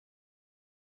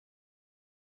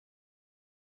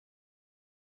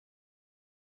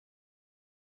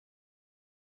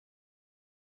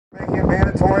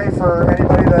mandatory for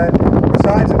anybody that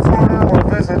resides in Florida or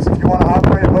visits. If you want to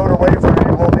operate a motor waiver,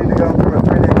 you will need to go through a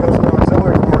 3-day coastal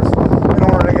auxiliary course in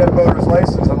order to get a boater's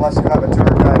license, unless you have a tour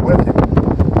guide with you.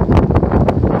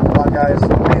 Come on, guys.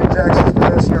 Me and Jackson's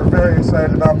position are very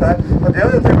excited about that. But the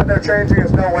other thing that they're changing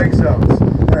is no wake zones.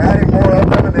 They're adding more of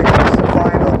them, and they increased the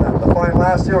fine on them. The fine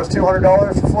last year was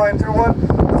 $200 for flying through one.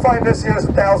 The fine this year is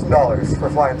 $1,000 for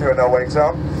flying through a no wake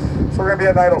zone. So we're going to be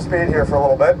at idle speed here for a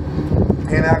little bit.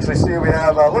 You can actually see we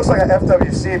have, looks like a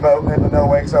FWC boat in the no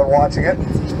wake zone watching it.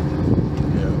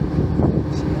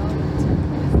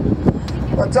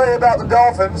 I'll tell you about the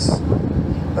dolphins.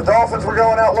 The dolphins we're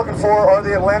going out looking for are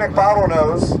the Atlantic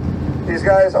bottlenose. These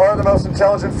guys are the most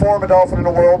intelligent form of dolphin in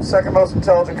the world, second most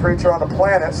intelligent creature on the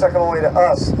planet, second only to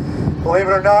us. Believe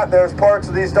it or not, there's parts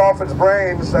of these dolphins'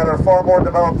 brains that are far more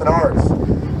developed than ours.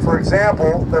 For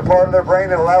example, they're part of their brain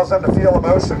that allows them to feel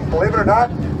emotion. Believe it or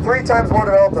not, 3 times more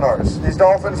developed than ours. These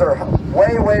dolphins are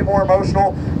way, way more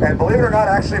emotional, and believe it or not,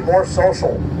 actually more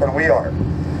social than we are.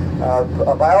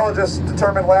 A biologist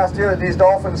determined last year that these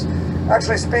dolphins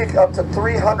actually speak up to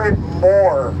 300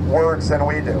 more words than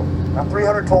we do. Not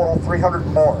 300 total, 300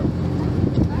 more.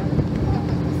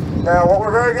 Now, what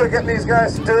we're very good at getting these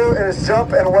guys to do is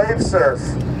jump and wave surf.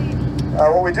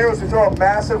 What we do is we throw a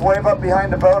massive wave up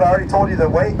behind the boat. I already told you the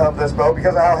weight of this boat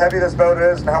because of how heavy this boat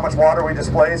is and how much water we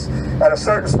displace. At a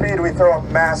certain speed, we throw a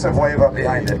massive wave up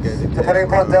behind it. Depending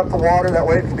upon the depth of water, that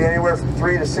wave can be anywhere from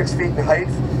 3 to 6 feet in height.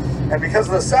 And because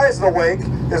of the size of the wake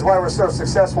is why we're so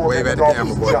successful with the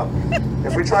dolphins to jump.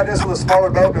 If we tried this with a smaller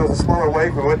boat and it was a smaller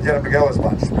wake, we wouldn't get them to go as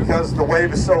much. Because the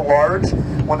wave is so large,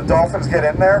 when the dolphins get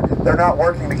in there, they're not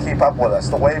working to keep up with us.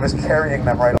 The wave is carrying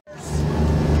them right.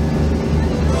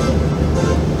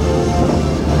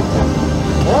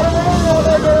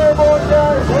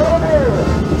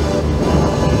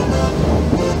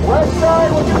 West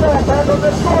side, look at that. Back on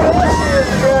this corner. There she is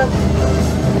again.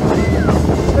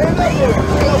 Stand up here.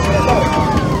 Stand up.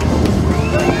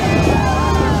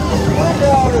 Look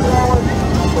out, is going.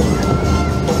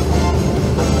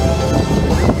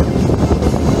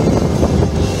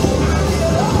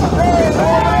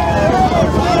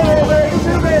 Hey,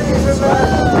 two babies in there.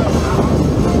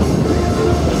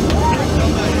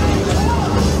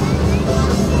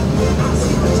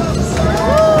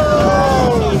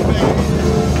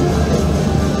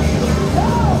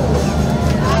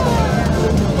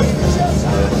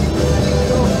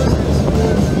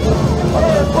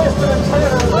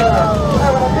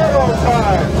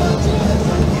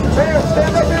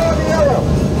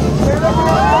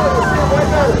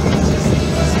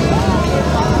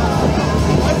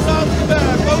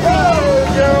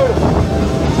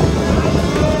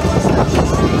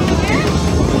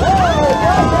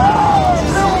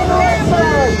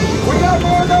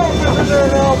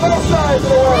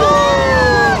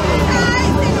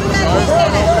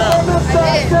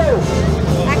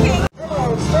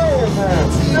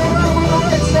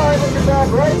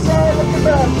 Right side, looking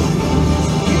back.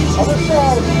 Other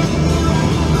side.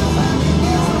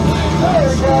 There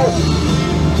we go.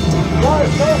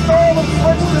 Guys, no fall and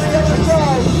switch to the other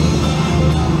side.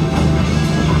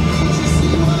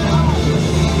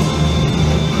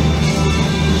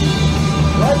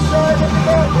 Right side, looking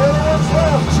back. The other one's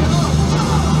left.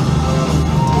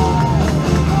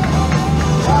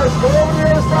 Guys, go over the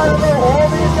other side of the road. All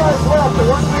these guys left. The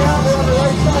ones we have are on the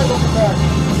right side looking back.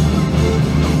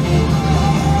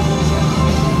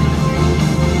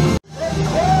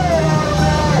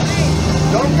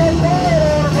 Don't get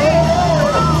quiet,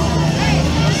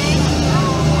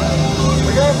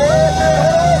 we got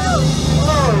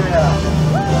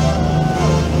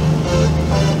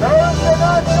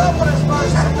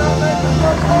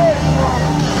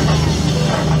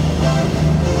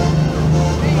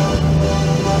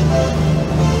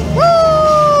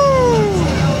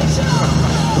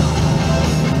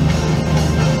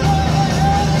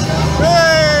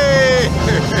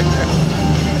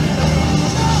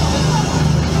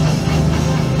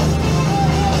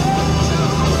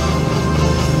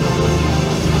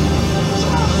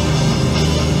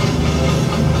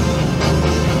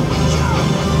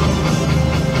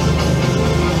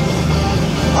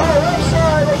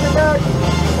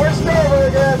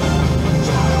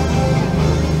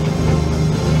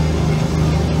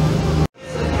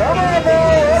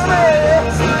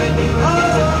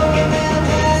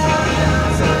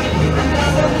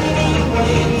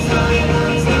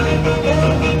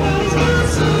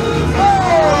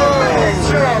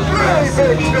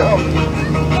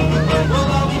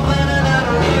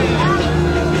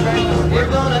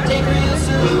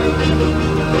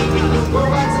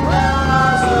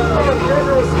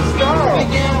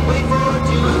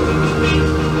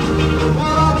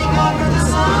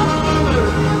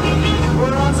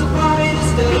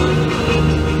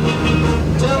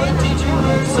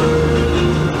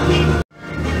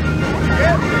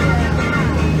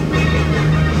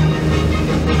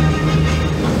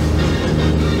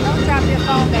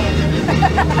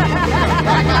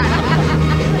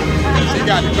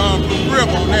kung fu grip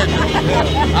on that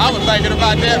dude. I was thinking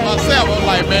about that myself. I was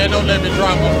like, man, don't let me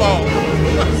drop my phone.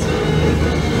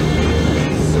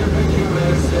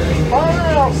 All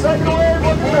right, second wave,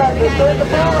 looking back. Let's take the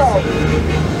power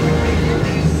out.